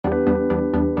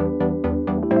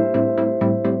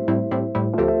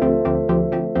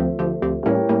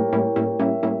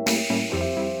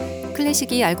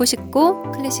클래식이 알고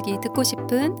싶고 클래식이 듣고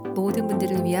싶은 모든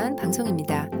분들을 위한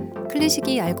방송입니다.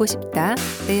 클래식이 알고 싶다.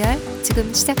 레알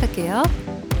지금 시작할게요.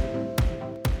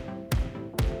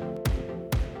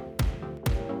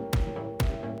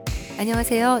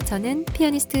 안녕하세요. 저는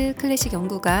피아니스트 클래식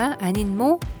연구가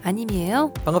아닌모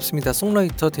아님이에요. 반갑습니다.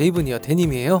 송라이터 데이브니어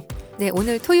데님이에요. 네,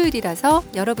 오늘 토요일이라서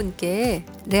여러분께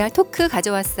래알토크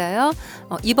가져왔어요.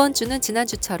 이번 주는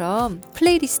지난주처럼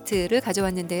플레이리스트를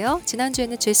가져왔는데요.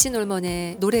 지난주에는 제시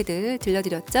놀먼의 노래들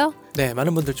들려드렸죠? 네,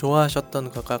 많은 분들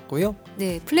좋아하셨던 것 같고요.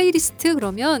 네, 플레이리스트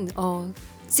그러면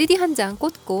CD 한 장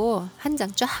꽂고 한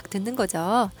장 쫙 듣는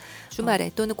거죠. 주말에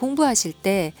또는 공부하실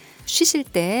때, 쉬실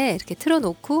때 이렇게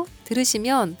틀어놓고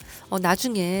들으시면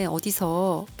나중에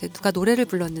어디서 누가 노래를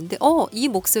불렀는데 이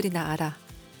목소리 나 알아.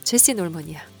 제시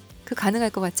놀먼이야. 그 가능할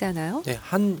것 같지 않아요? 네,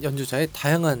 한 연주자의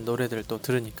다양한 노래들을 또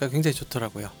들으니까 굉장히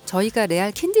좋더라고요. 저희가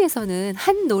레알 캔디에서는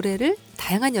한 노래를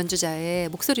다양한 연주자의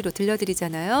목소리로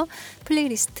들려드리잖아요.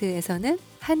 플레이리스트에서는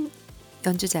한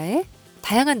연주자의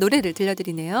다양한 노래를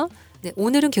들려드리네요. 네,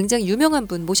 오늘은 굉장히 유명한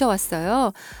분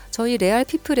모셔왔어요. 저희 레알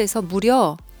피플에서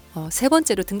무려 세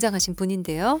번째로 등장하신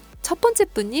분인데요. 첫 번째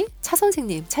분이 차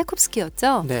선생님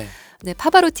차이콥스키였죠? 네. 네,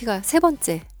 파바로티가 세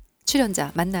번째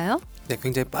출연자 맞나요? 네,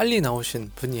 굉장히 빨리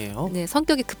나오신 분이에요. 네,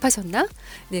 성격이 급하셨나?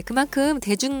 네, 그만큼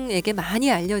대중에게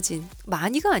많이 알려진,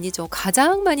 많이가 아니죠.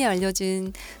 가장 많이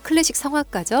알려진 클래식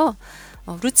성악가죠.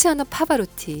 루치아노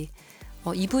파바로티.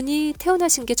 이분이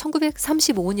태어나신 게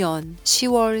 1935년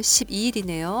 10월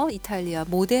 12일이네요. 이탈리아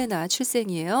모데나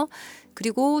출생이에요.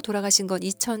 그리고 돌아가신 건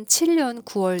 2007년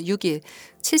 9월 6일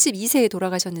 72세에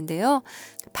돌아가셨는데요.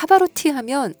 파바로티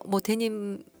하면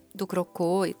데님도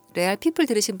그렇고 레알 피플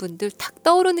들으신 분들 탁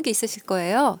떠오르는 게 있으실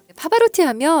거예요. 파바로티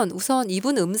하면 우선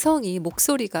이분 음성이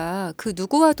목소리가 그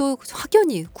누구와도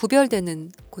확연히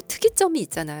구별되는 그 특이점이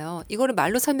있잖아요. 이거를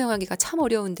말로 설명하기가 참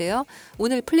어려운데요.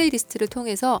 오늘 플레이리스트를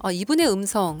통해서 이분의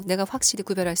음성 내가 확실히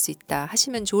구별할 수 있다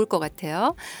하시면 좋을 것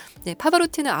같아요. 네,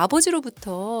 파바로티는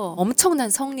아버지로부터 엄청난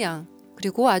성량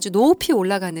그리고 아주 높이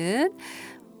올라가는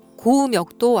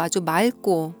고음역도 아주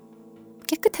맑고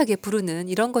깨끗하게 부르는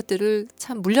이런 것들을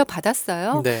참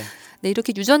물려받았어요. 네. 네,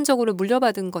 이렇게 유전적으로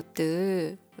물려받은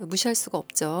것들 무시할 수가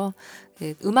없죠.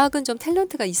 네, 음악은 좀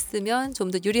탤런트가 있으면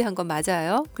좀 더 유리한 건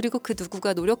맞아요. 그리고 그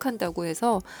누구가 노력한다고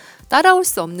해서 따라올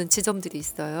수 없는 지점들이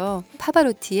있어요.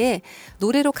 파바로티의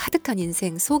노래로 가득한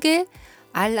인생 속에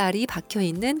알알이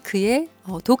박혀있는 그의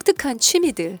독특한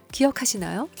취미들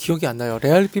기억하시나요? 기억이 안 나요.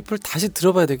 레알 피플 다시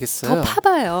들어봐야 되겠어요. 더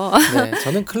파봐요. 네,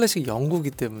 저는 클래식 연구기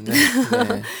때문에.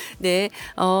 네. 네,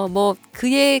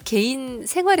 그의 개인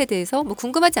생활에 대해서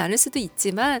궁금하지 않을 수도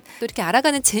있지만 또 이렇게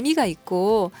알아가는 재미가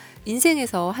있고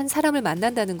인생에서 한 사람을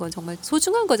만난다는 건 정말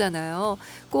소중한 거잖아요.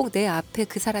 꼭 내 앞에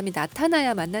그 사람이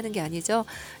나타나야 만나는 게 아니죠.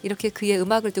 이렇게 그의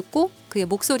음악을 듣고 그의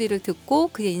목소리를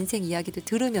듣고 그의 인생 이야기를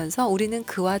들으면서 우리는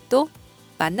그와 또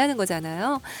만나는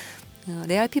거잖아요.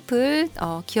 레알 피플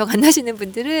기억 안 나시는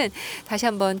분들은 다시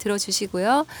한번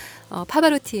들어주시고요.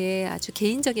 파바로티의 아주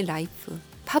개인적인 라이프,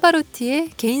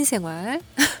 파바로티의 개인 생활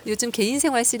요즘 개인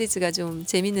생활 시리즈가 좀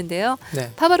재밌는데요.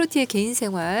 네. 파바로티의 개인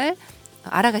생활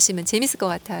알아가시면 재밌을 것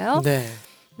같아요. 네.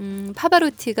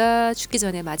 파바로티가 죽기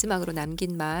전에 마지막으로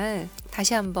남긴 말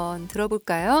다시 한번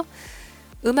들어볼까요?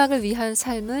 음악을 위한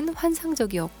삶은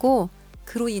환상적이었고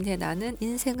그로 인해 나는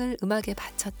인생을 음악에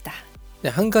바쳤다. 네,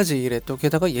 한 가지 일에 또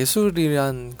게다가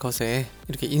예술이란 것에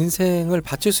이렇게 인생을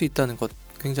바칠 수 있다는 것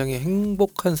굉장히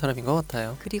행복한 사람인 것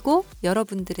같아요. 그리고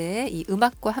여러분들의 이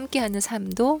음악과 함께하는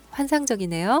삶도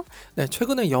환상적이네요. 네,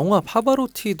 최근에 영화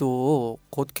파바로티도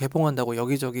곧 개봉한다고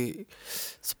여기저기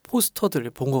포스터들을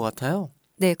본 것 같아요.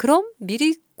 네, 그럼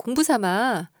미리 공부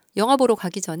삼아 영화 보러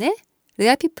가기 전에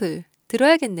레알 피플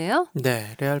들어야겠네요.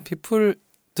 네, 레알 피플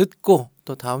듣고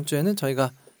또 다음 주에는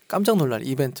저희가 깜짝 놀랄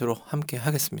이벤트로 함께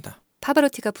하겠습니다.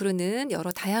 파바로티가 부르는 여러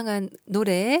다양한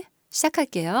노래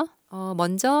시작할게요.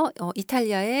 먼저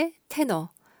이탈리아의 테너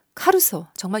카루소,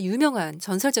 정말 유명한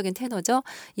전설적인 테너죠.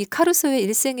 이 카루소의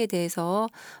일생에 대해서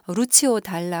루치오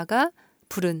달라가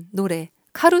부른 노래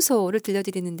카루소를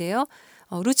들려드리는데요.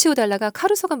 루치오 달라가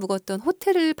카루소가 묵었던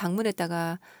호텔을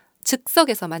방문했다가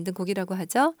즉석에서 만든 곡이라고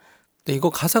하죠. 네,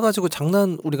 이거 가사 가지고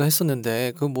장난 우리가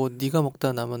했었는데 그 네가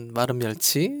먹다 남은 마른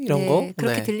멸치 이런 거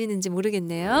그렇게 네. 들리는지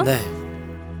모르겠네요. 네.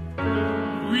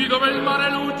 Qui dove il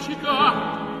mare luccica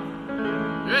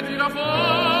e tira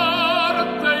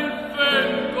forte il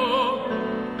vento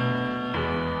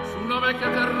su una vecchia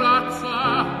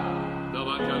terrazza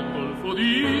davanti al golfo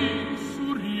di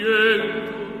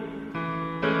Sorrento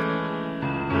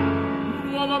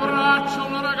un uomo abbraccia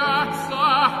una ragazza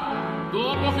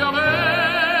dopo che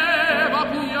aveva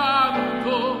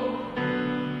pianto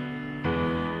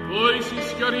poi si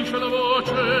schiarisce la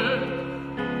voce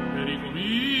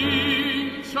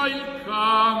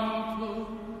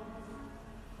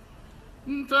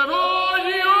Te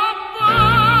voglio bene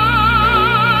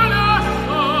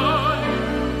assai,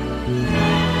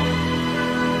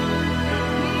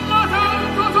 ma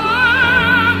tanto bene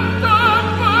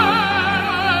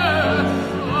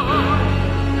assai.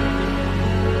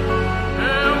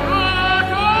 È una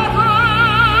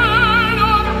catena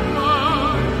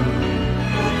ormai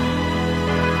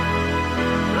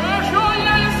che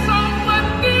scioglie il sangue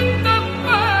di te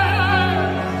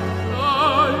bene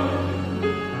assai.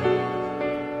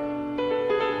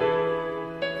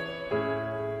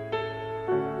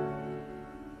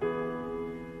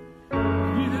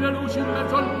 Vidi le luci in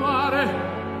mezzo al mare,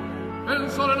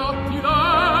 penso le notti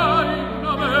là in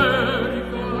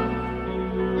America,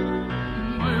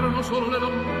 ma erano solo le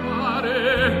lampare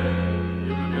di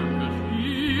una bianca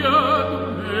scia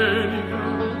domenica.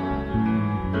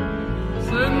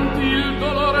 Senti il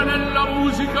dolore nella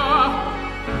musica,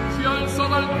 si alza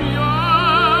dal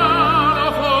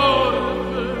piano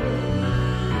forte,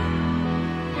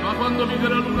 ma quando vide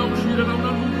la luna uscire da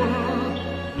una nuvola,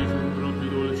 mi sembrò più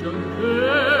dolce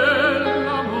anche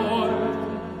la morte.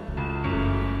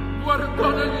 Guardò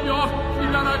negli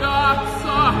occhi la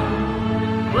ragazza,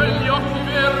 quegli occhi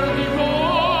verdi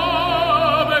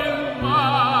come il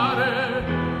mare,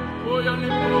 poi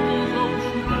all'improvviso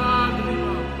uscì una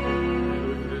lacrima e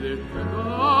lui credette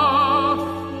d'affogare.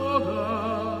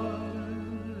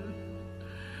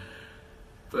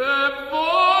 Te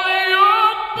voglio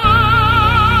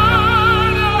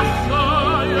bene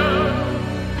assai,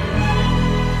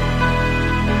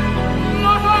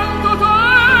 ma tanto bene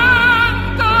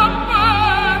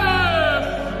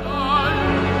assai.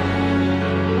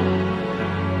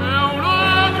 È una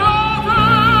catena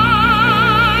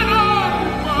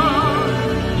ormai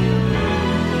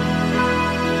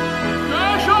che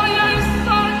scioglie il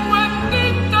sangue di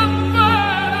te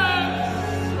bene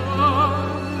assai.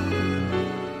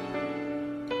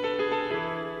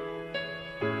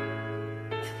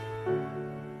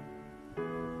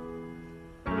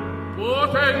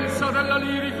 Potenza della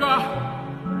lirica,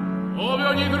 ove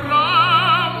ogni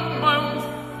dramma è un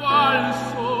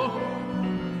falso,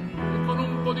 e con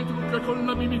un po' di trucco e con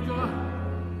la mimica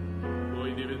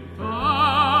puoi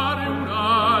diventare un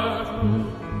altro.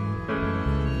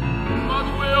 Ma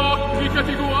due occhi che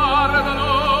ti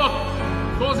guardano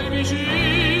così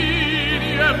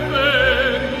vicini e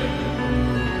veri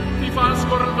ti fan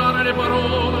scordare le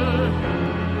parole,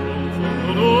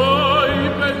 confondono i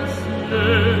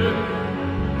pensieri.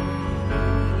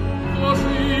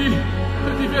 Così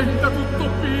diventa tutto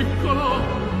piccolo,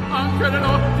 anche le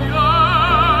notti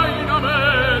là in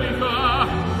America.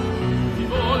 Ti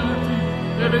volti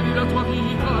e vedi la tua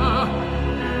vita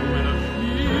come la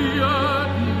scia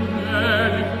di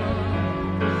un'elica.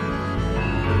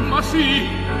 Ma sì,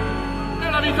 è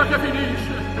la vita che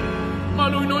finisce, ma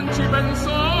lui non ci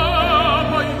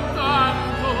pensava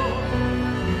intanto,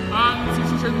 anzi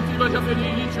si sentiva già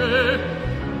felice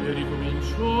e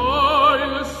ricominciò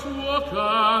il suo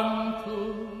canto.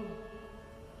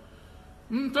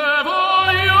 Te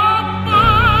voglio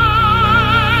bene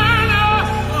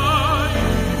assai,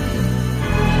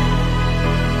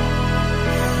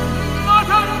 ma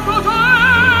tanto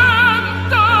bene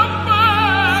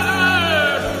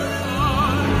assai.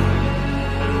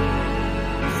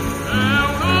 È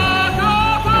una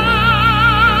catena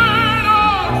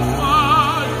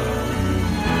ormai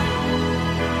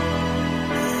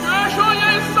che scioglie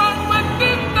il sangue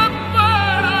di te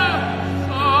bene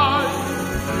assai.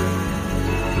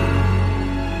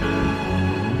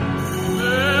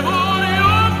 Te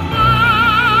voglio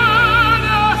bene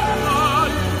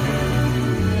assai,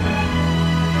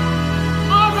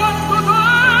 ma tanto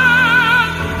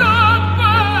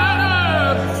bene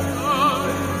assai.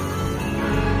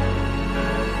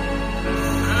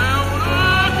 È una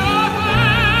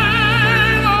catena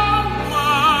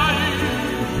ormai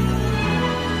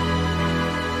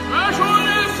che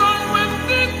scioglie il sangue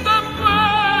di te bene,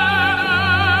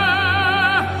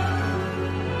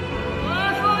 che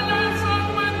scioglie il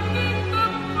sangue di te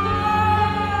bene,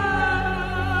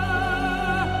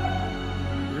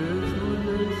 che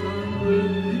scioglie il sangue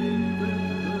di te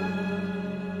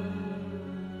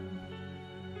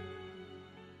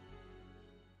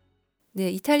네,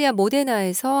 이탈리아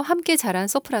모데나에서 함께 자란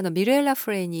소프라노 미렐라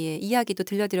프레니의 이야기도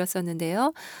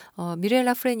들려드렸었는데요.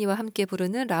 미렐라 프레니와 함께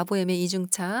부르는 라보엠의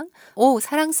이중창, 오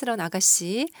사랑스러운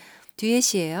아가씨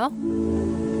듀엣이에요.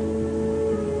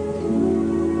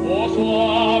 O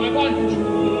soave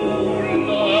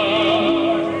fanciulla,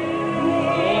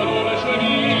 o dolce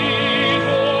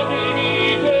viso che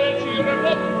mi feci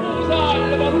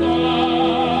salvatare.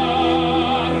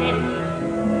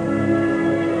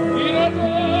 In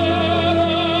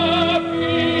terra più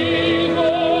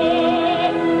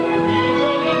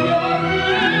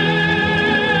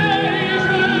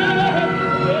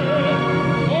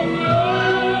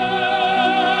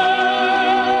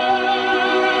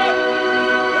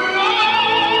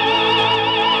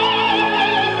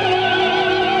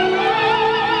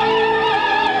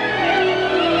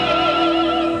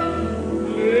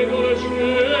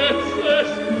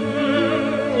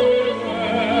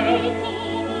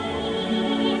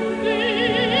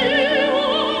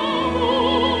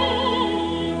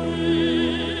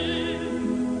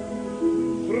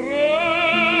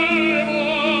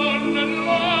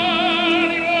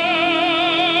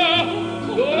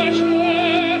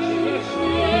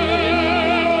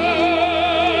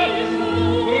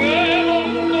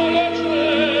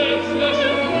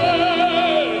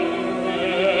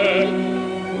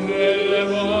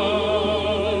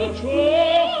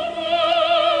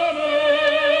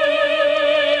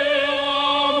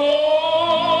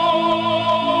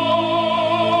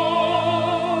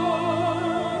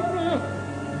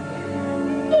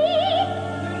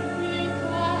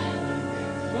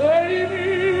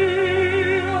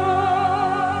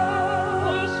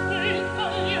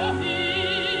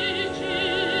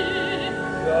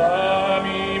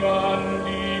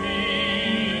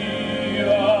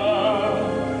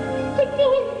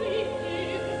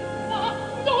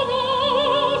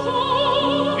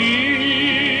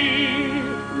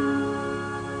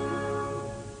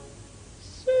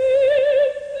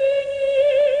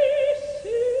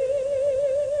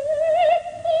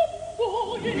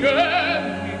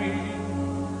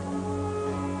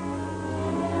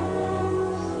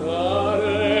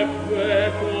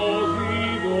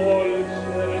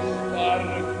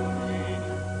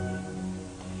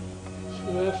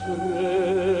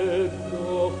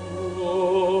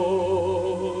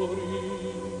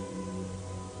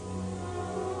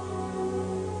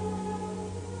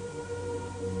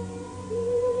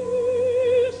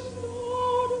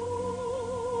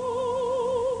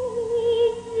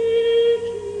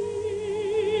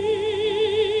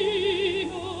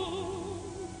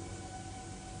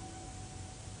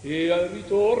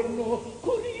ritorno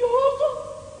curioso.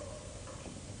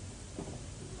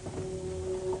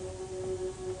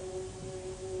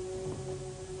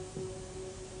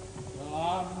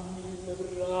 Dammi il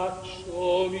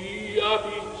braccio mia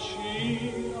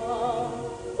piccina,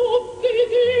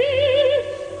 obbedisco,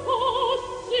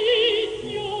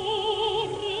 Signore,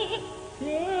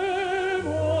 che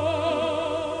m'ami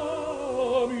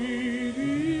di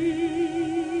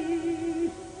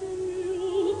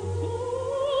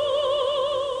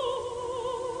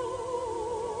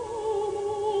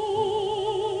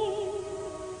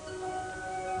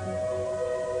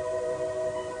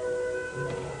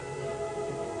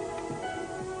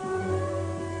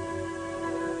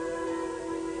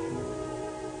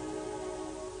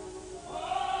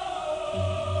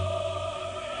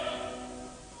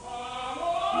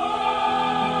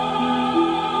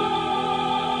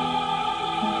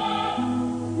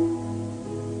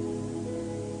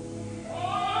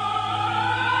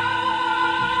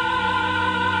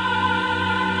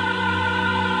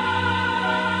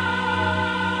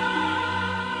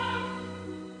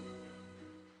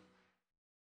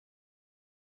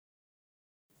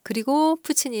그리고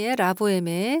푸치니의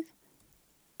라보엠의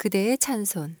그대의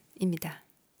찬손입니다.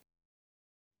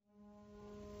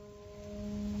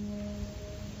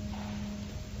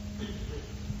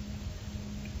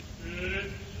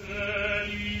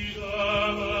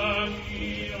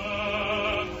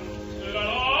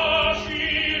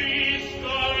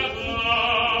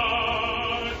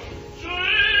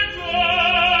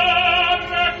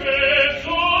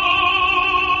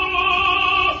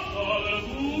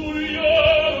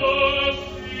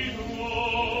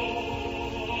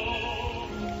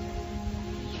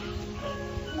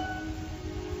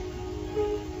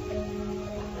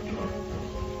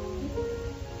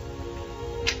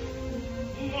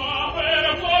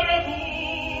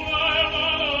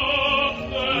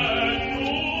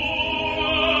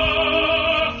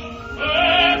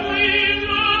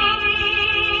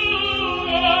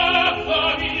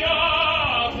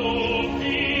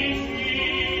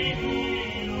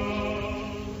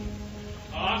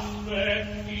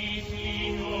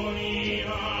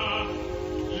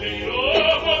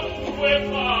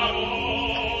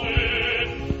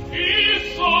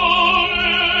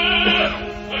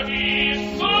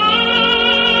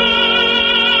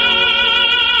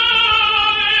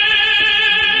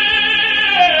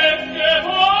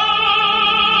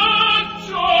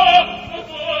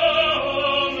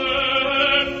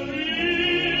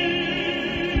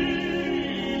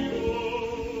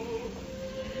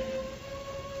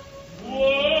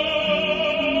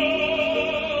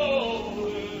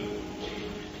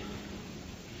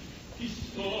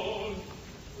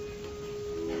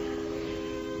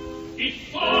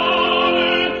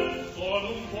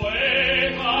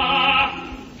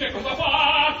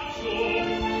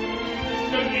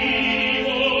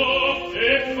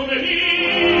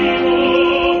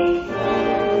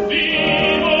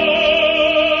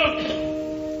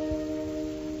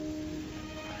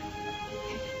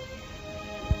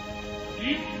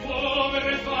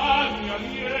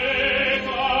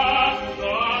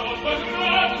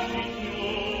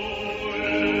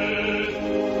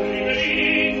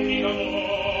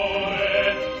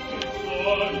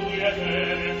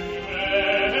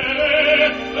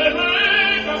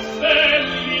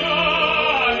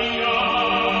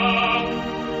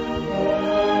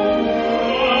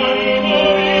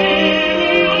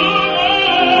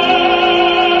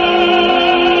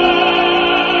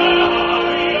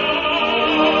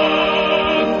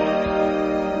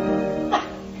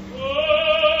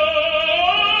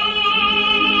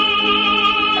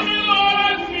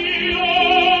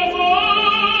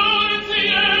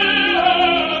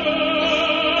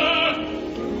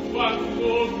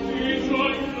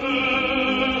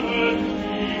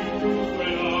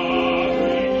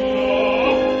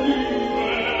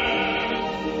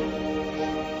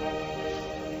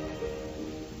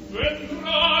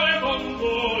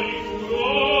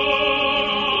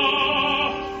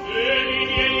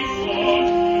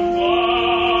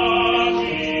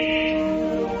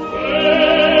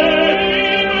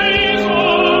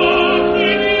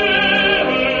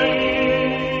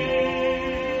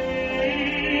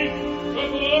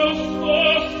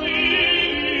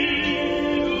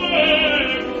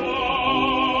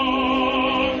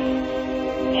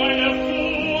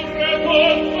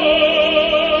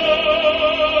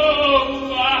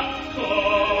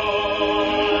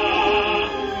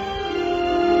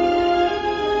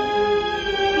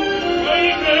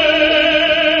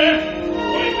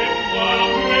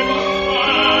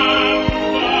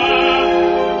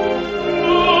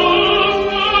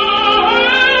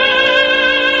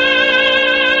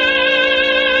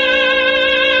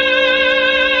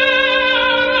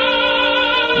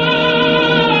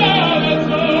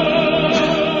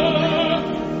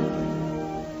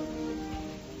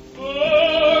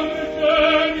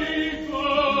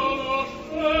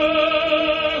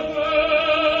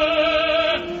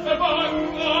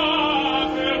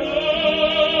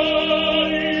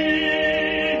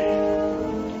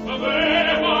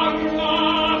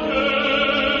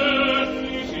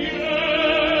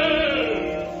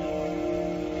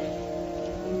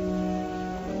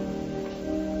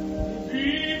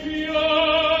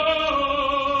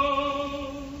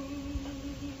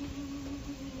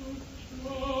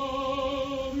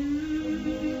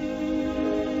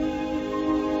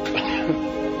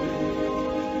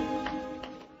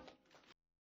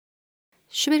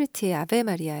 슈베르트의 아베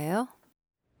마리아예요.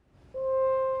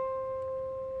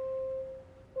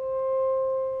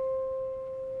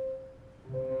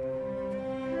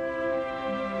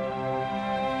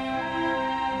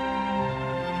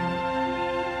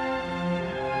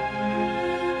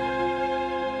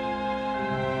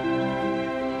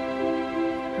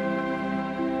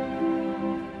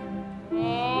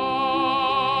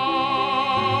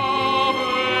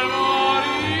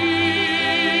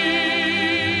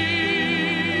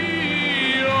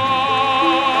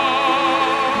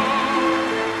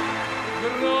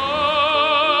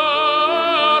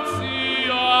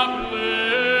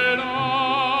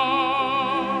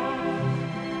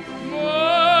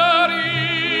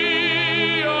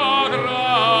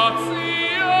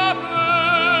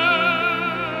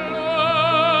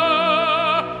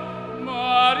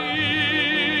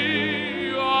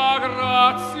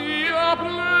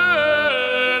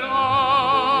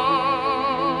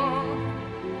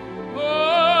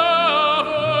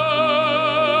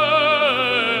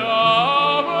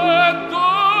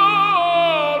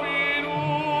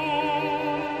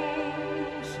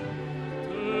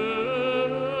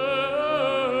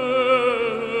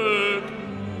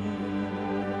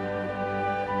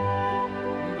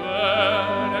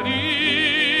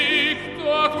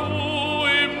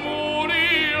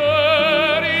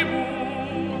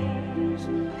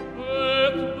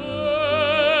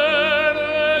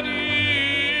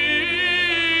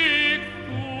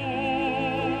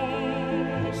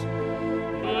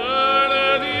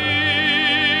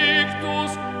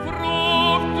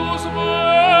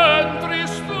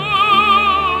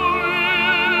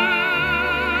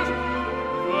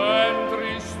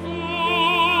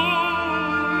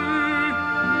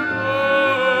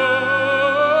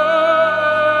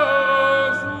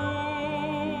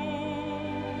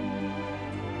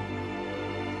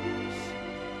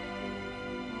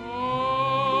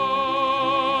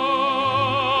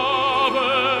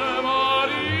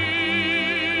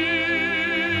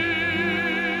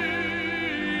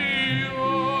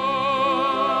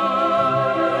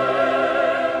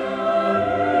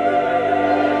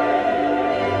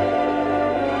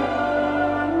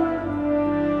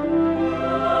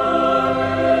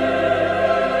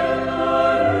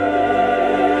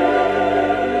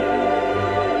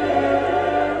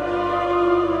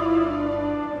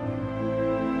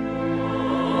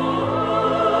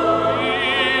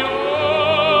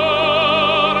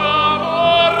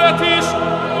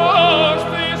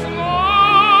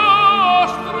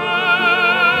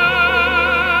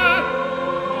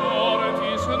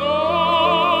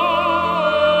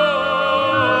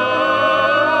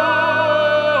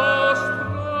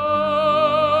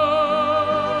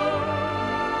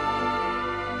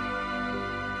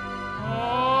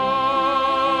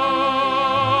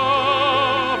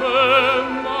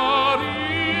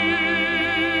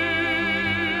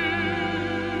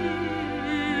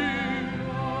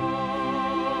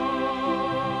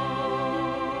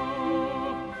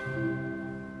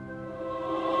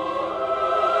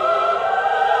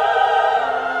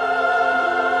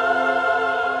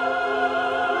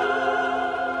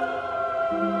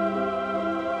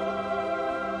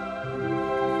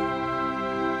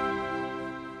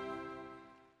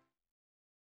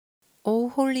 오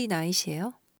홀리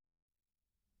나잇이에요.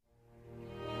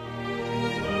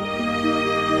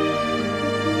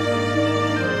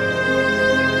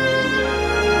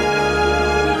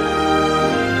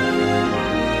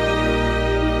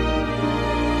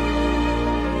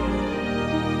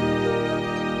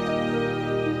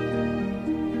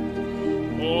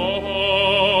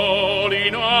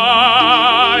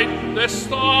 The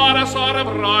stars are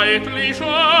brightly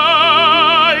shining.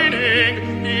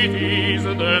 It is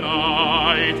the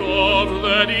night of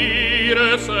the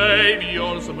dear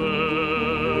Saviour's birth.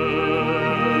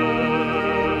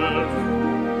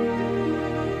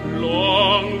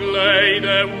 Long lay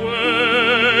the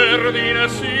world in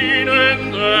sin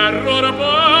and error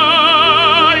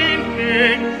binding.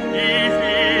 If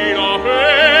in a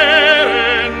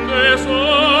parent the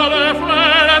soul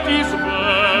felt his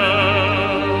birth,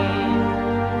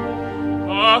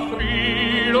 a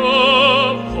thrill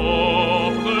of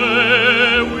hope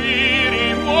the weary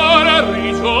world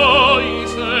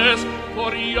rejoices,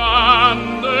 for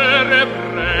yonder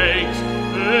breaks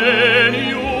a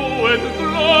new and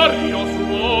glorious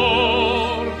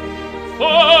morn.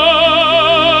 Fall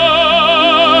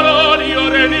on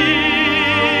your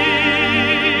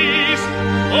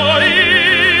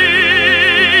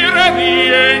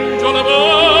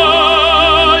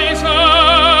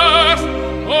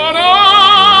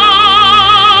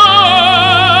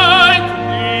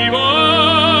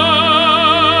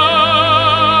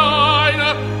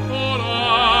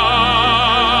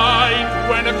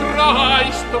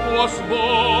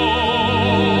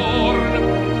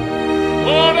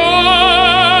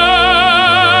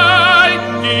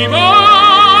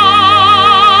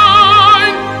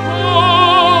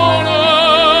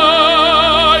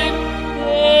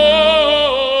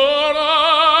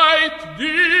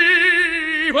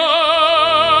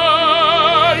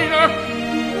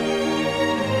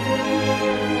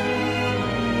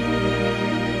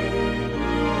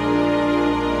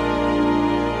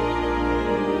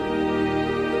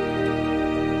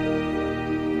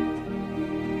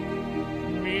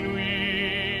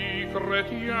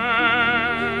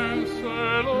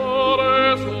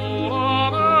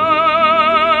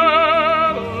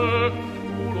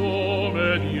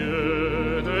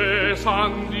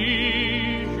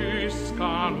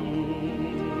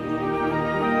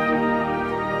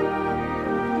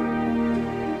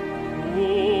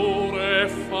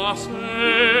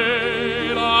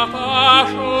sé la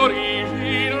tâche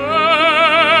originelle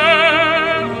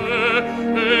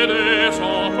et de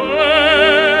son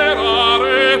père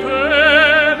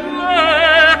arrêter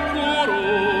les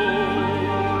courroux.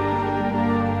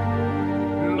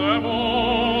 Le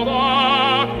monde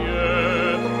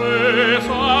entier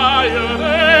tressaille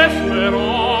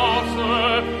d'espérance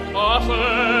à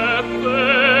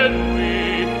cette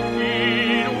nuit qui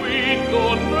lui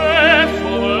donnait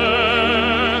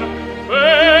sauveur. Peuple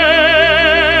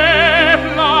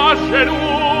à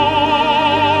genoux,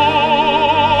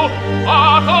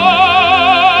 attends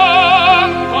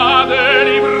ta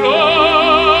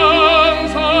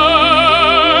délivrance.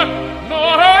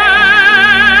 Noël,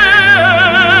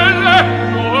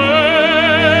 Noël,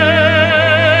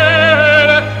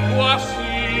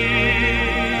 voici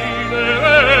le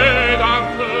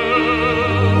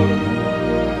Rédempteur.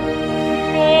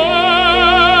 Noël,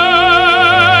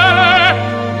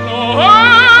 Noël,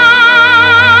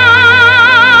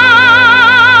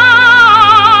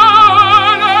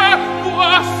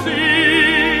 voici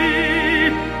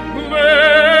le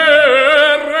Rédempteur.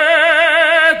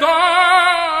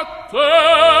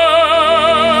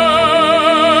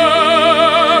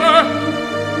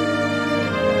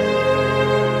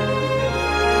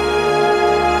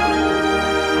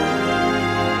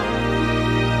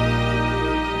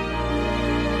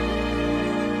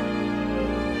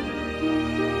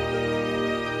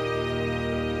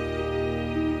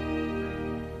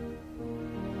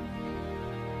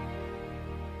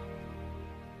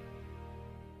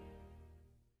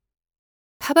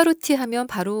 파바로티 하면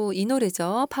바로 이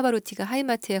노래죠. 파바로티가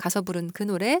하이마트에 가서 부른 그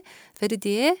노래,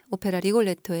 베르디의 오페라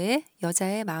리골레토의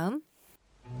여자의 마음.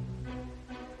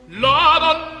 La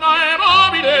donna è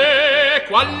mobile,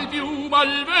 qual piuma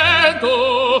al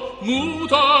vento,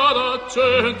 muta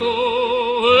d'accento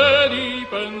e di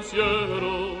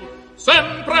pensiero.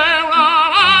 Sempre una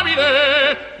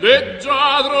amabile,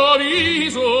 leggiadro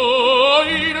viso,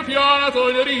 il pianto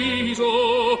il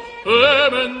riso e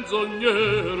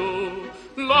menzognero.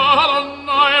 La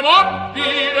donna è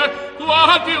mobile,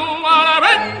 qual piuma al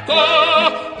vento,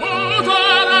 muta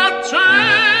d'accento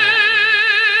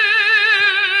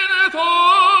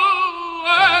e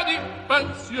di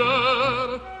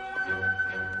pensiero.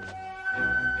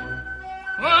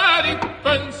 E di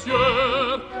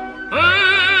pensiero. E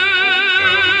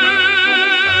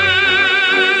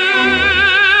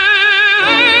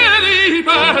di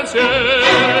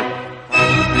pensiero.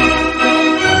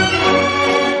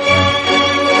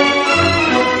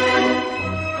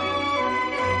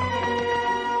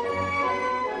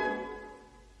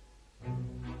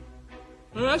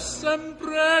 È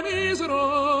sempre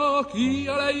misero chi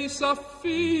a lei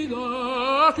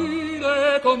s'affida, chi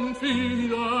le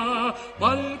confida,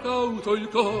 mal cauto il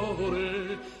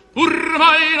core, pur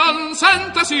mai non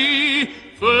sentasi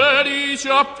felice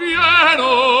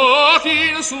appieno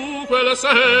chi su quel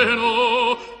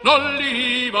seno non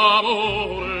li va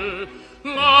amore.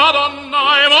 La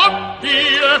donna è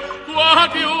mobile, qua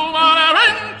più male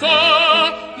vento,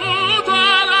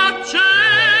 muta l'accento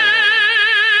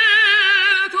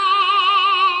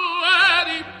e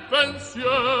di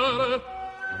pensiero.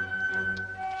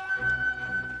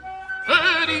 E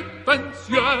di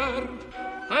pensiero.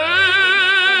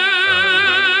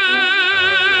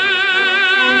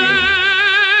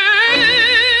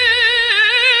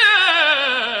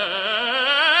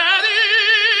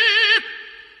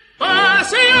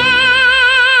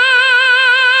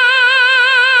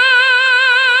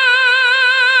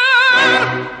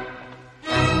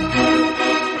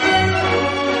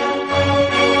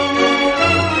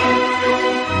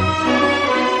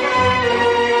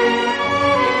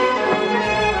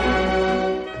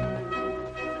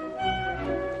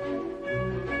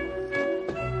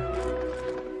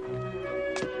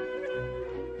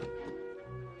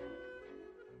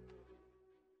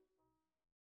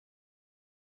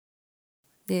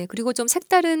 네, 그리고 좀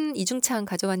색다른 이중창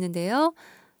가져왔는데요.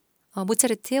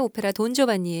 모차르트의 오페라 돈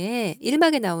조반니의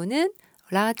 1막에 나오는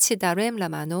라치다 렘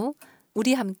라마노,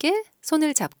 우리 함께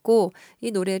손을 잡고,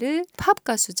 이 노래를 팝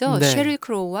가수죠. 네. 셰릴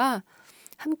크로우와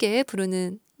함께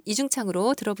부르는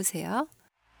이중창으로 들어보세요.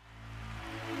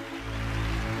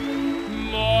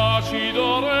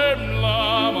 Lacido rem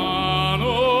la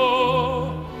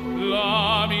mano,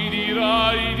 la mi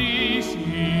dirai di sì.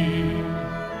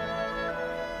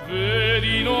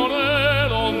 Vedi non è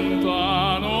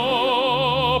lontano,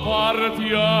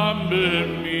 partiam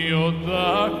ben mio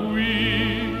da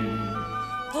qui.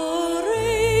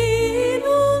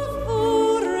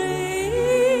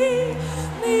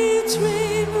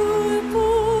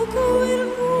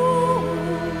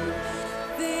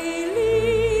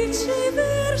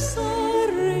 Versi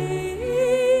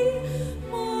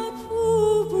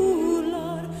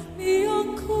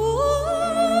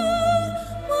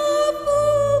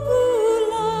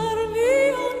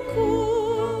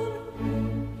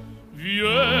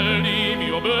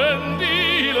ben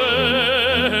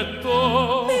diletto.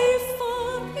 Mi fa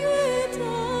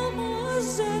pietà, ma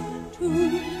se tu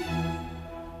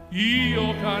io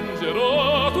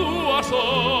cangerò tua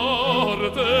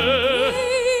sorte.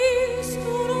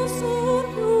 Cristo non sor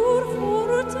più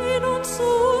forte, non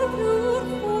sor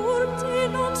più forte,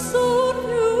 non sor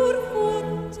più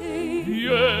forte.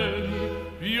 Vieni,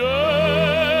 vieni,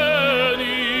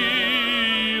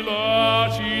 là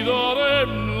ci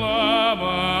darem la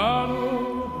mano.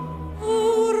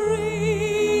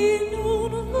 Vorrei,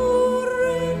 non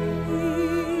vorrei,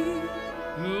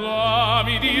 Là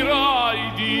mi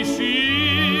dirai di sì.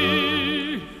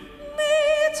 mi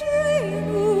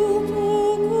tremo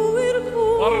poco il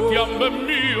cuore. Partiam ben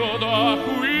mio da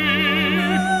qui.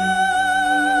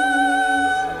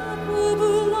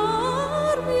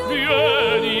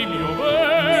 Vieni, mio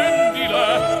ben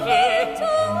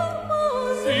diletto,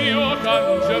 io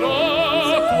cangerò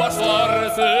tua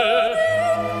sorte.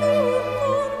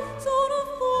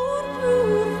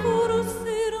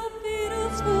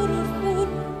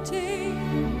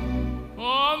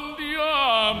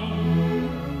 Andiamo,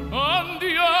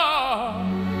 andiamo.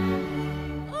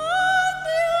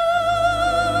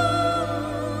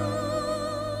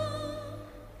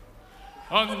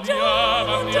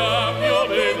 Andiamo, andiamo, mio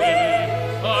bene,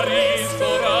 a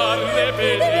ristorar le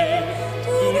pene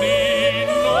d'un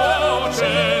innocente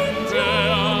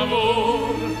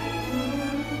amor.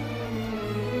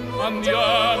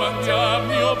 Andiamo, andiamo,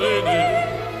 mio bene,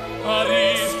 a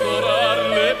ristorar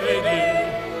le pene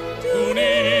d'un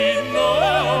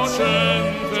innocente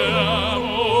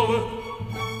amor.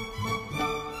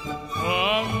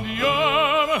 Andiamo.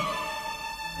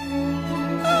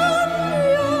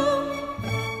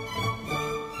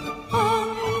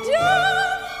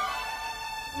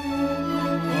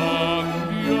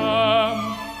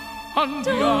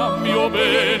 Andiamo, mio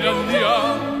bene,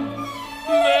 andiamo,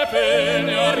 le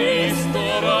pene a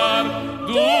ristorar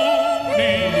d'un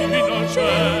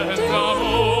innocente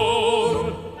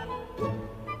amor.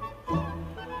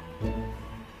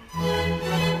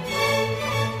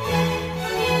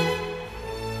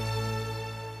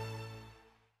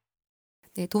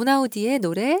 네, 도나우디의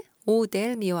노래 오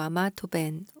델 미오 아마토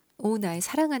벤, 오 나의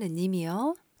사랑하는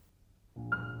님이요.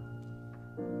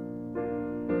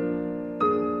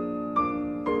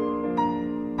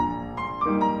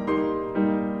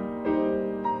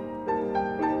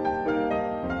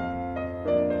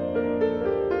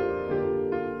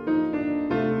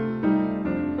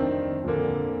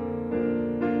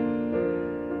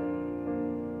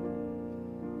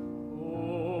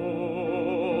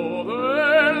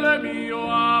 Mio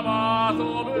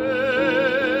amato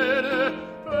bene,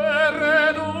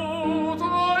 perduto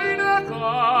in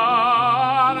canto,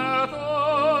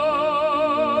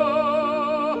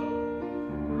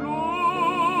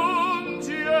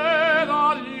 lungi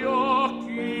dagli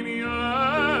occhi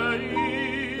miei,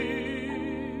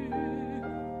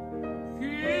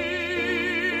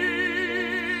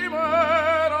 chimera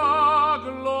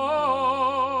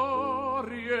glorie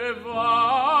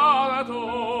vanto.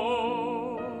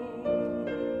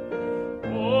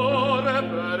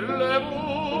 Per le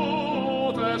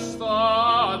mute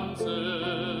stanze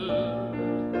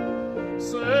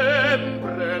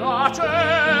sempre la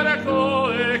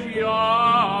cerco e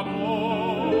chiamo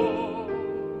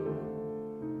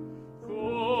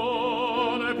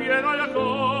con pieno il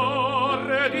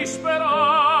cuore di speranze,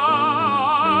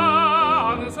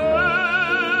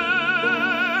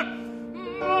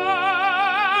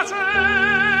 ma c'è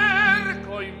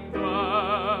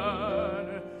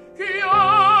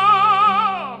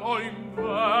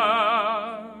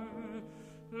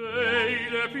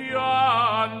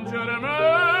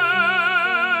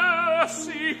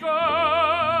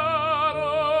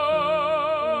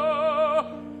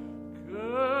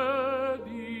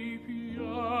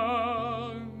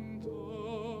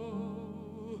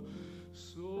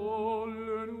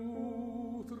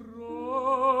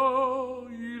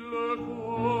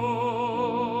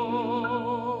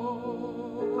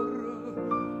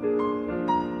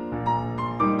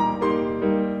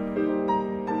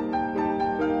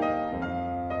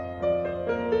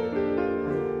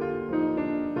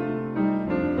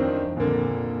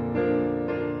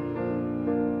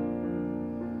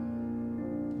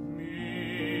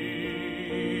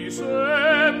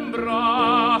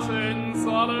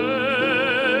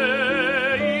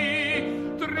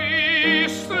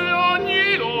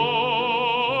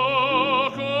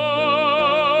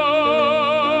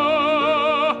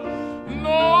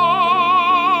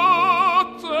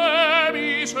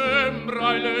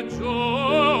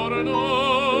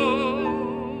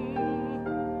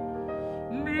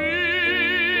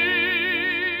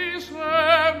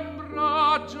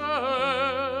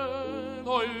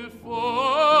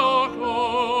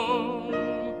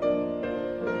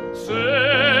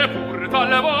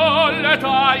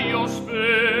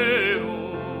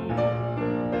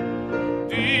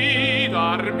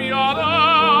darmi ad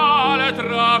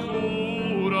altra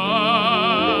cura.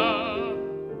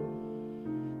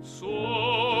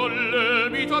 Sol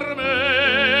mi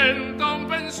tormenta un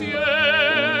pensiero,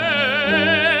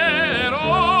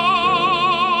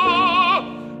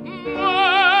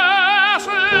 ma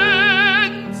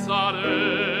senza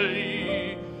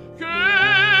lei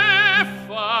che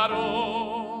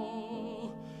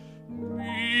farò?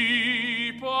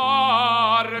 Mi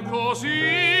par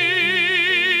così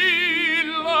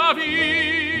la vita,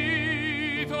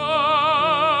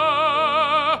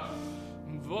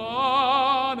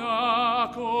 vana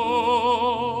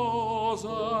cosa,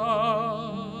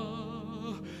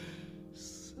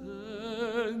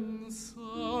 senza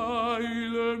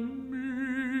il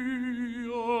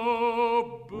mio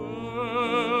bene.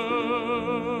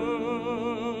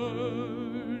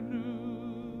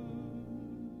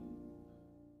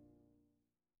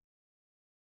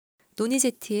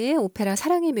 도니제티의 오페라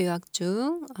사랑의 묘약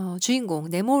중 주인공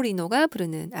네모리노가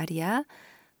부르는 아리아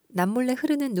남몰래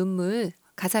흐르는 눈물,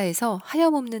 가사에서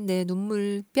하염없는 내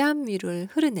눈물 뺨 위를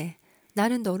흐르네.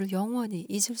 나는 너를 영원히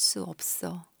잊을 수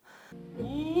없어.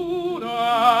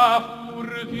 Una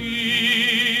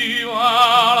furtiva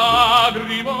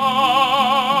lagrima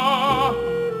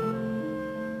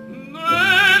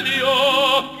negli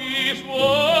occhi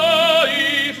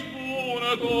suoi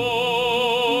spuntò.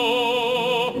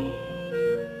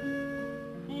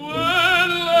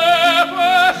 Quelle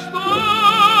festose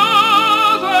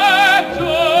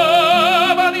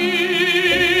giovani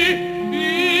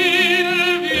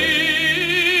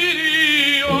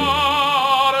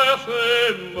invidiare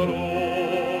sembrò.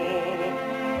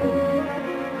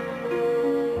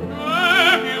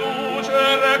 Che più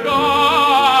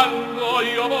cercando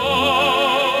io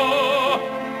vo',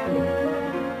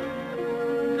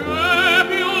 che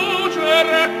più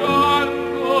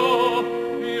cercando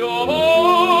io vo',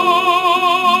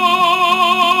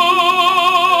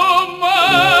 ma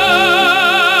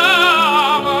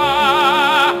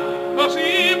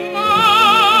così mal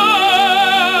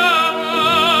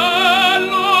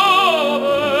lo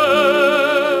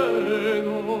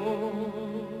vedo,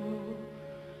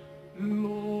 lo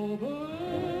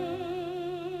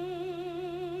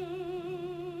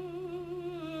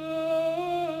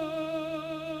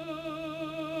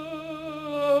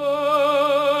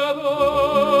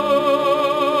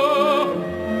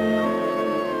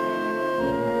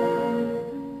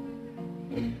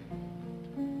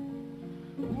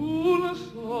un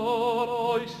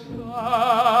solo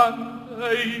istante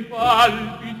I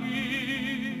palpiti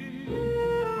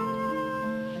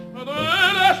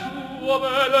delle sue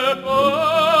belle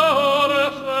core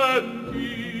sentire,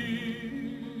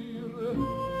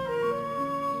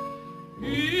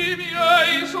 I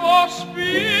miei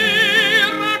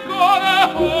sospiri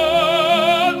confondere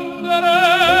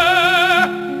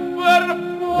per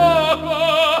poco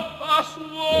a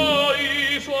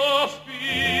suoi sospiri.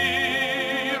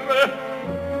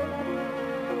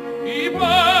 I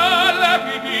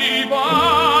palpiti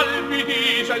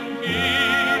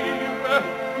sentire,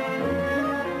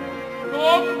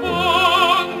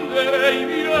 confondere I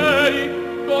miei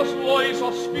co' suoi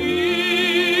sospiri.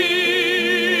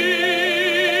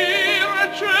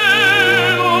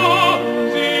 Cielo,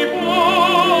 si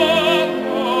può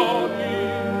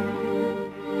morire,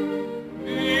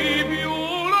 di più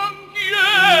non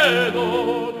chiedo,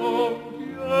 non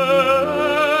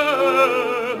chiedo.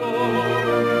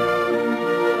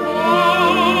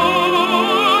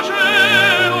 Oh,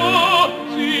 cielo,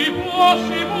 si può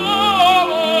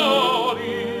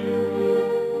morire,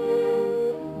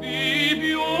 di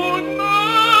più non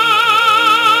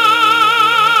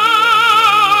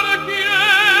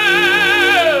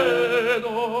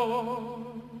chiedo,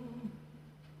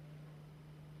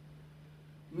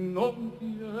 non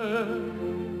chiedo.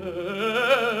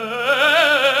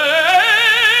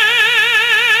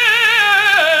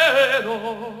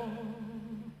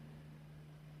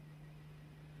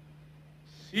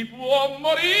 Si può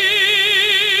morir,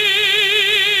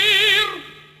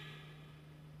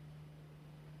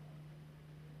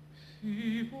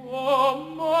 si può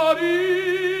morir.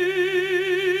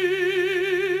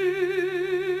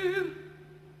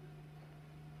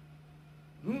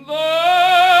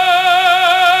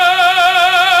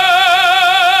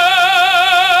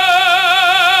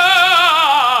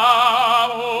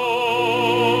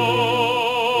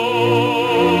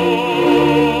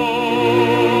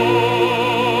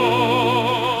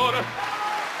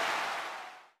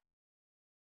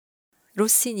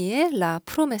 로시니의 라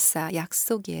프로메사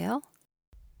약속이에요.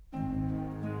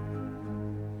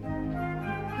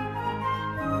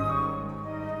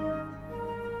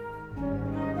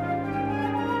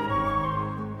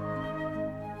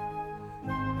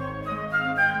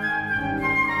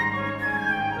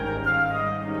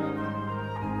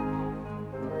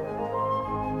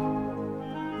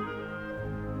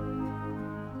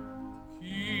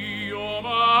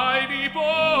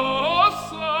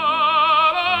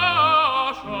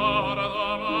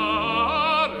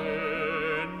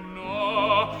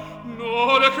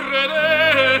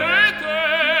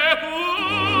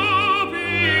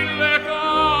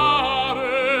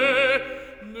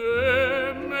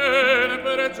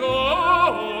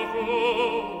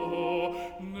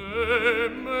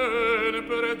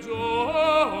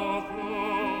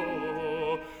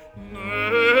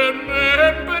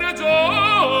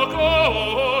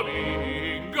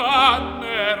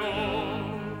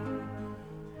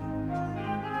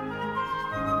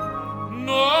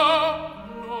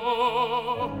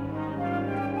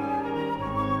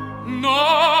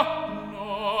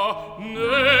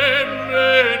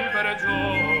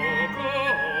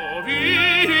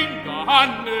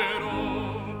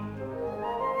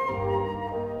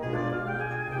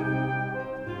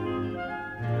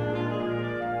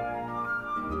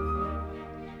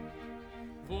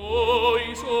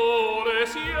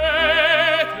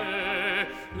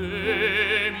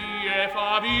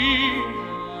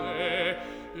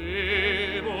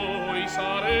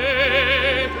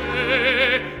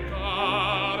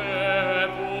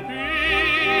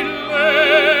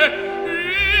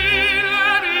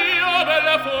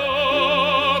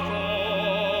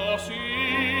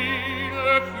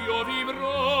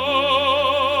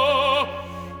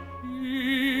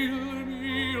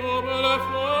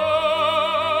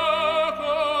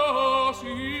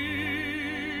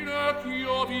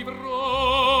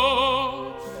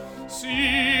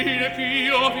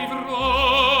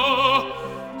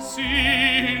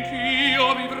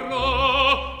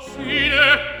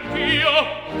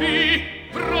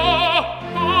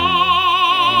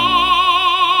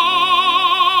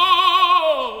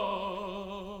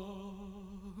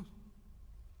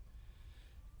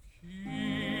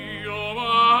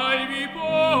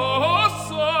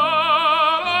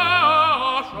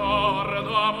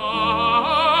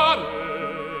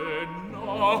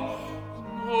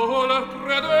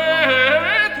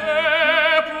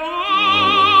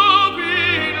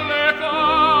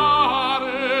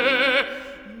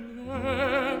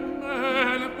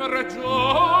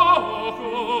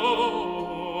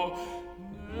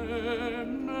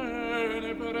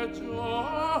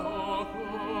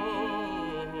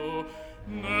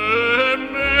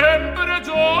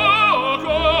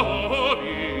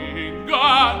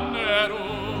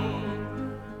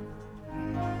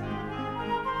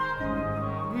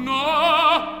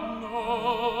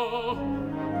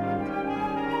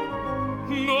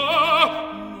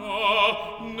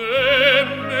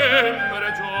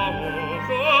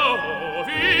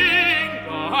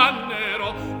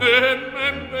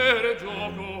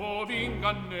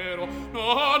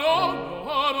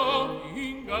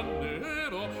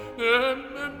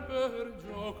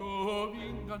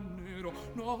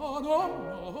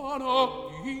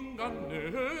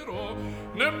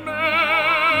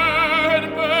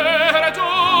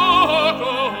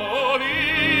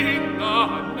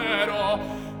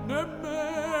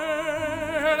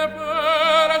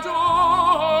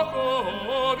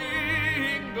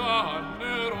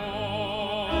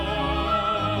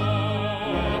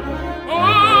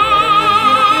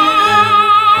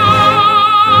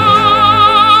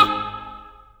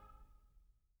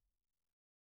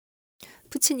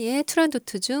 푸치니의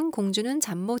투란도트 중 공주는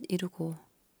잠 못 이루고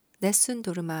네순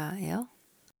도르마예요.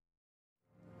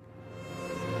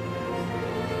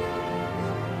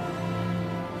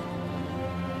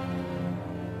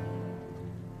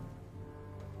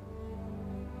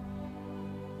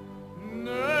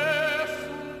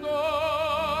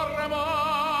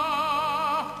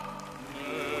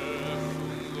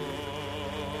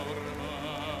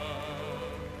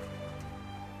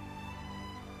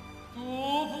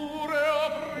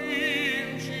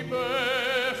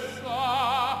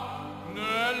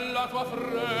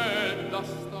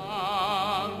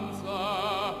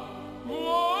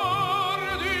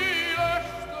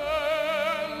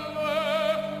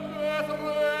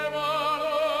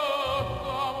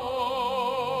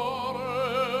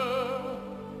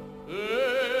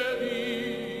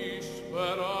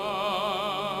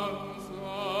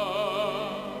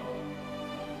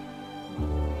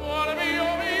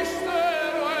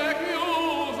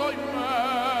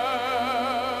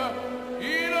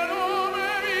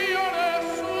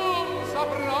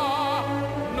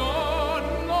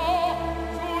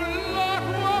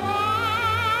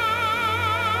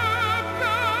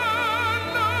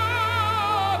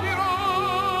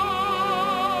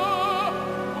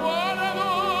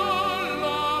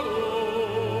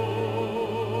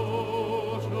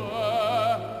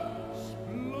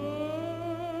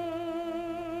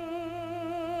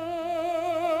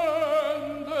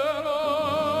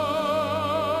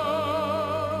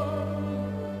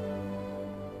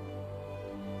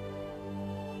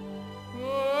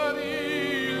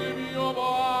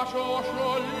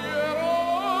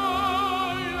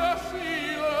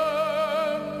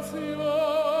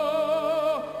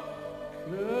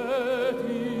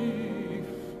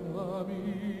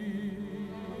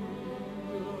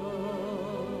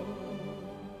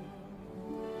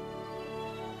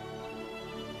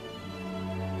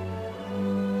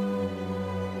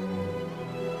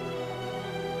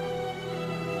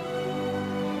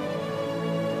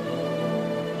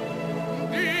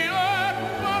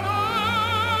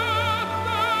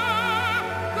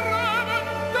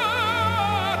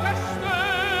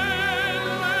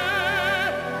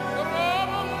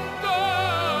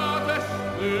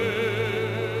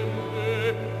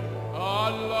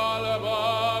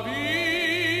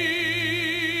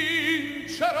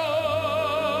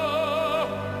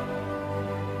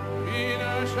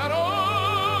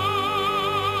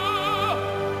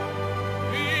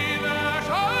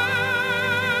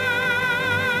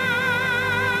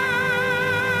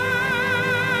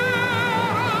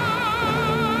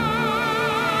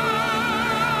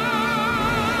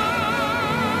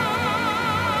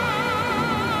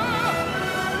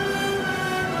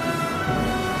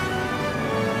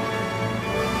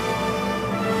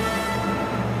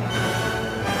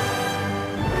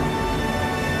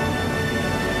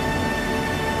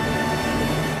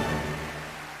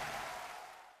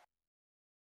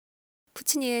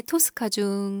 푸치니의 토스카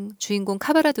중 주인공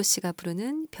카바라도시가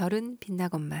부르는 별은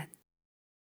빛나건만.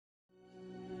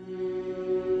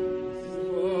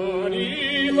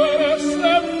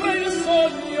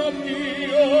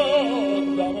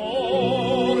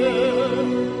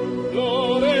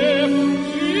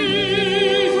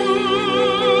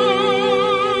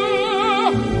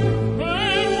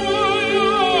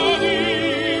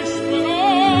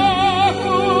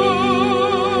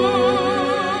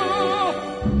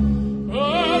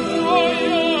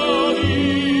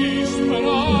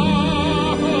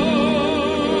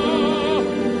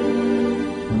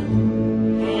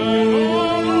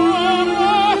 Oh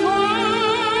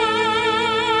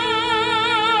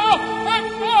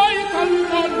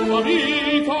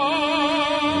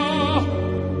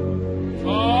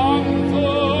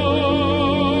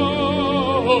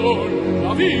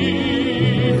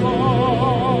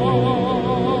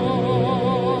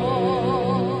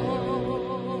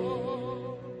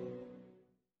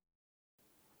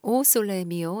오 솔레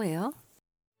미오예요.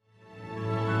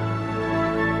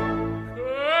 Che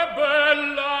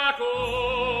bella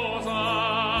cosa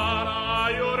la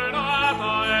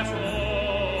giornata è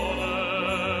sole,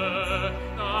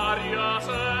 l'aria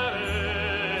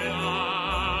serena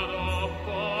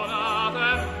dopo la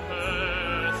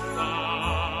tempesta,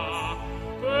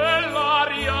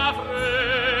 quell'aria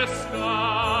fresca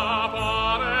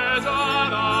pare già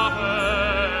la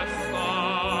festa.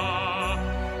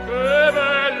 Che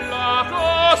bella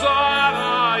cosa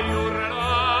la giornata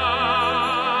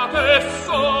è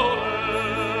sole.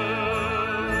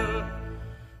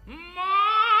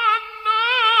 Mannato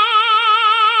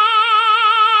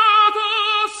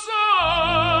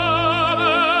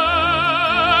sole,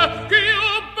 più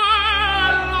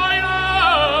bello in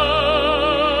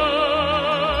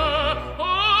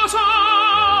oh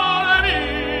sole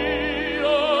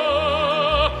mio,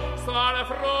 stare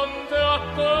fronte a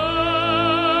te.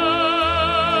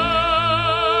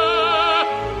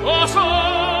 Oh sole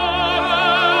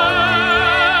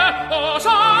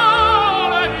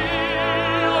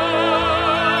mio,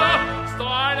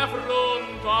 stai di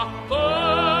fronte a te,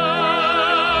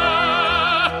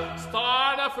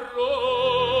 stai di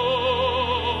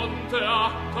fronte a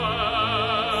te.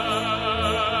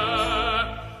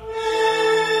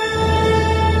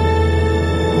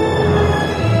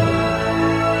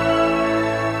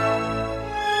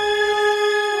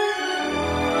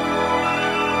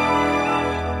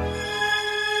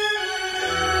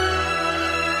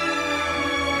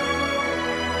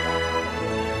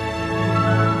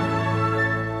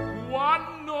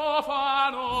 Quando fa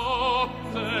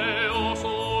notte, o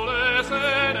sole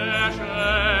se ne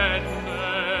scende,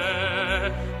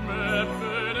 me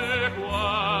viene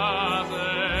quasi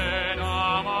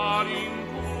una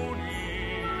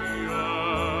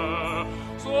malinconia.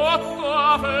 Sotto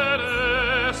la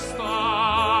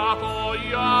finestra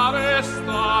togliere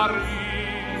staria.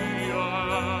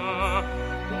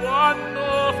 Quando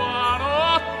fa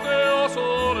notte, o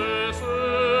sole se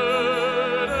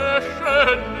ne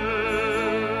scende.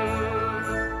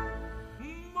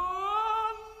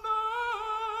 Mannato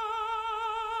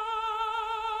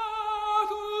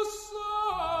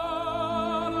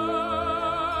sole,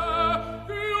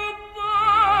 più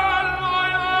bello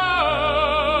in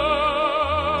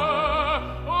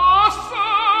oh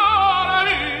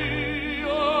sole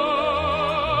mio,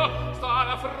 sta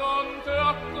di fronte a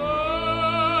te.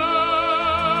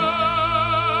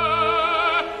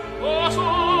 Oh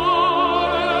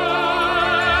sole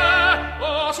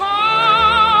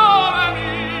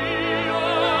mio,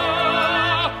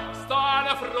 stai di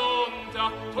fronte a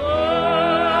te,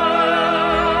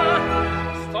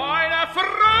 stai di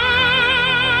fronte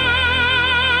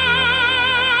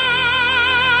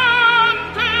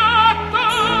a te.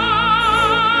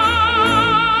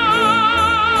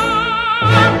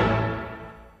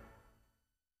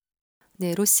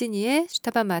 네, 로시니의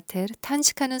슈타반 마테르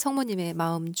탄식하는 성모님의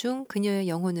마음 중 그녀의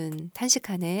영혼은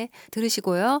탄식하네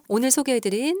들으시고요. 오늘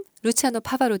소개해드린 루치아노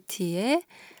파바로티의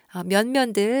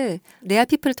면면들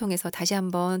레아피플을 통해서 다시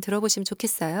한번 들어보시면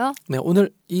좋겠어요. 네,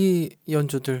 오늘 이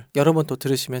연주들 여러 번 또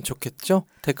들으시면 좋겠죠?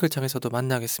 댓글창에서도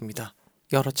만나겠습니다.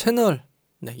 여러 채널,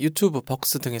 네, 유튜브,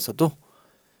 벅스 등에서도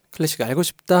클래식 알고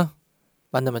싶다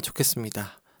만나면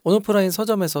좋겠습니다. 온오프라인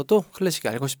서점에서도 클래식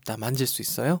알고 싶다 만질 수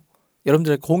있어요.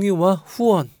 여러분들의 공유와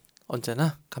후원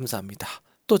언제나 감사합니다.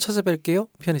 또 찾아뵐게요.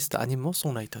 피아니스트 아님모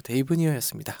송라이터 데이브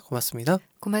니어였습니다. 고맙습니다.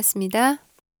 고맙습니다.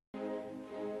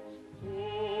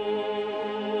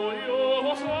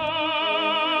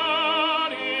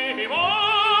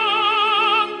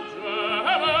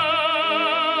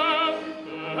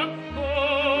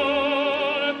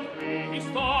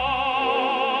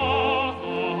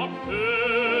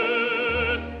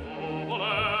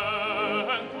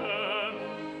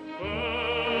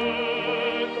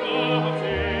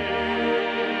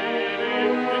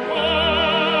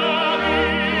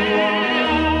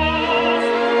 Oh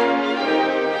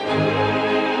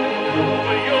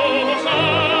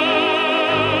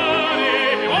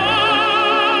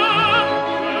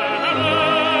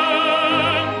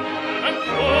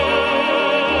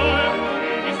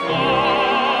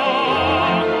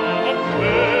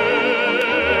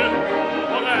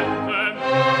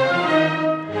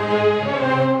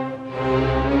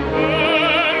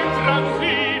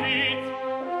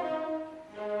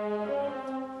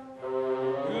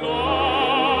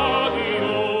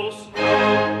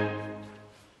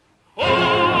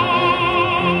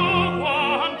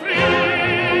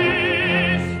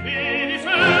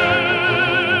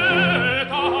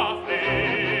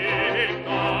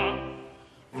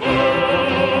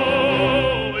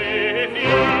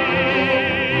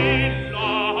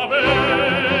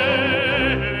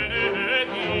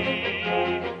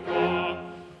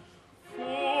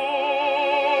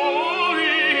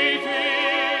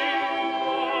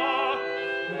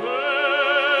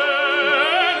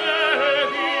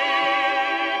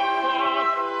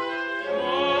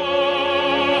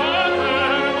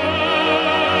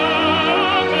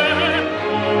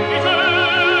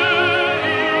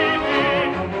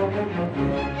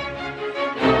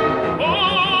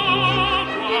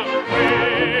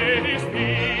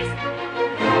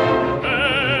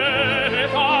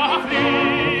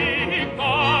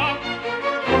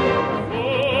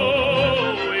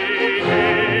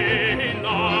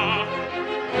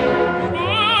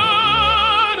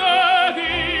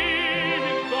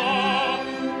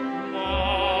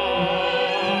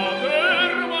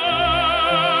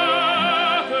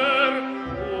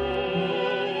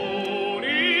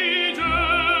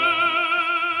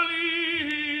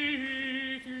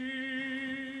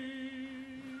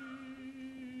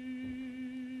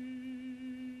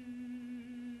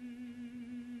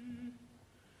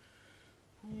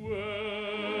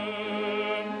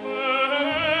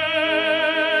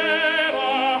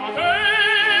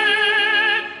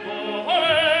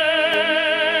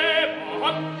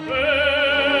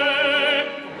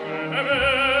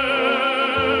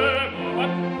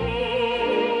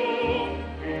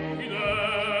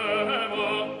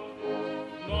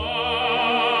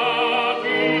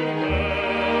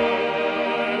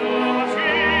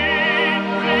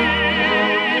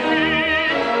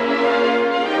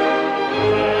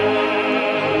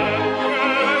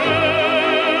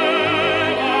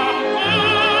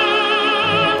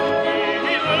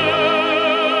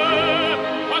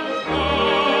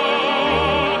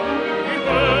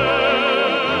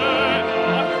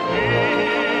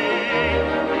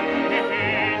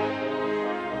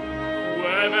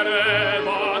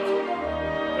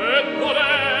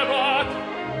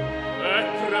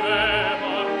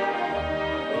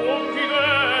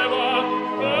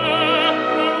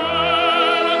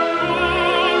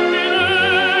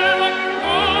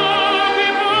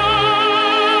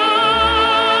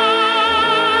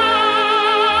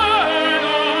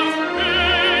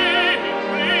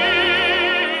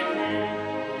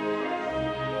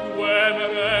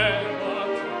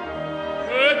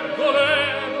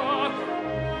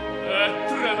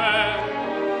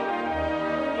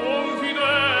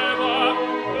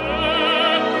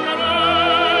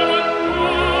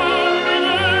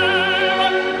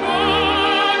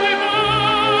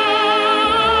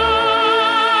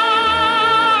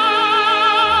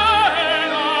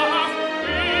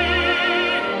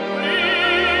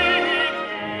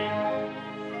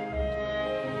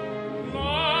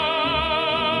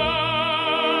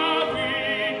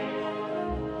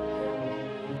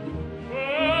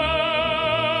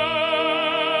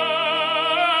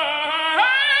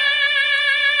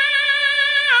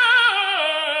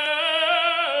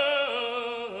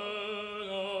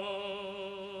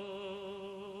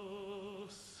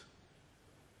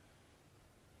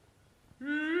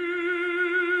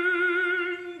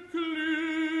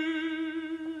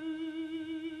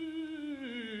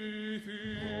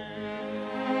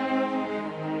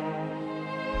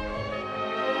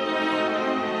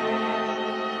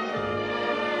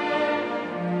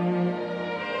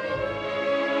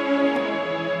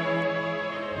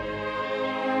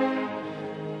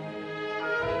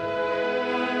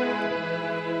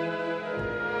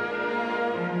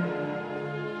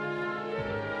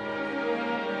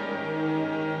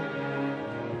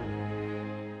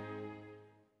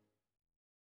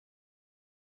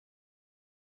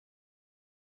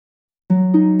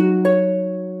Thank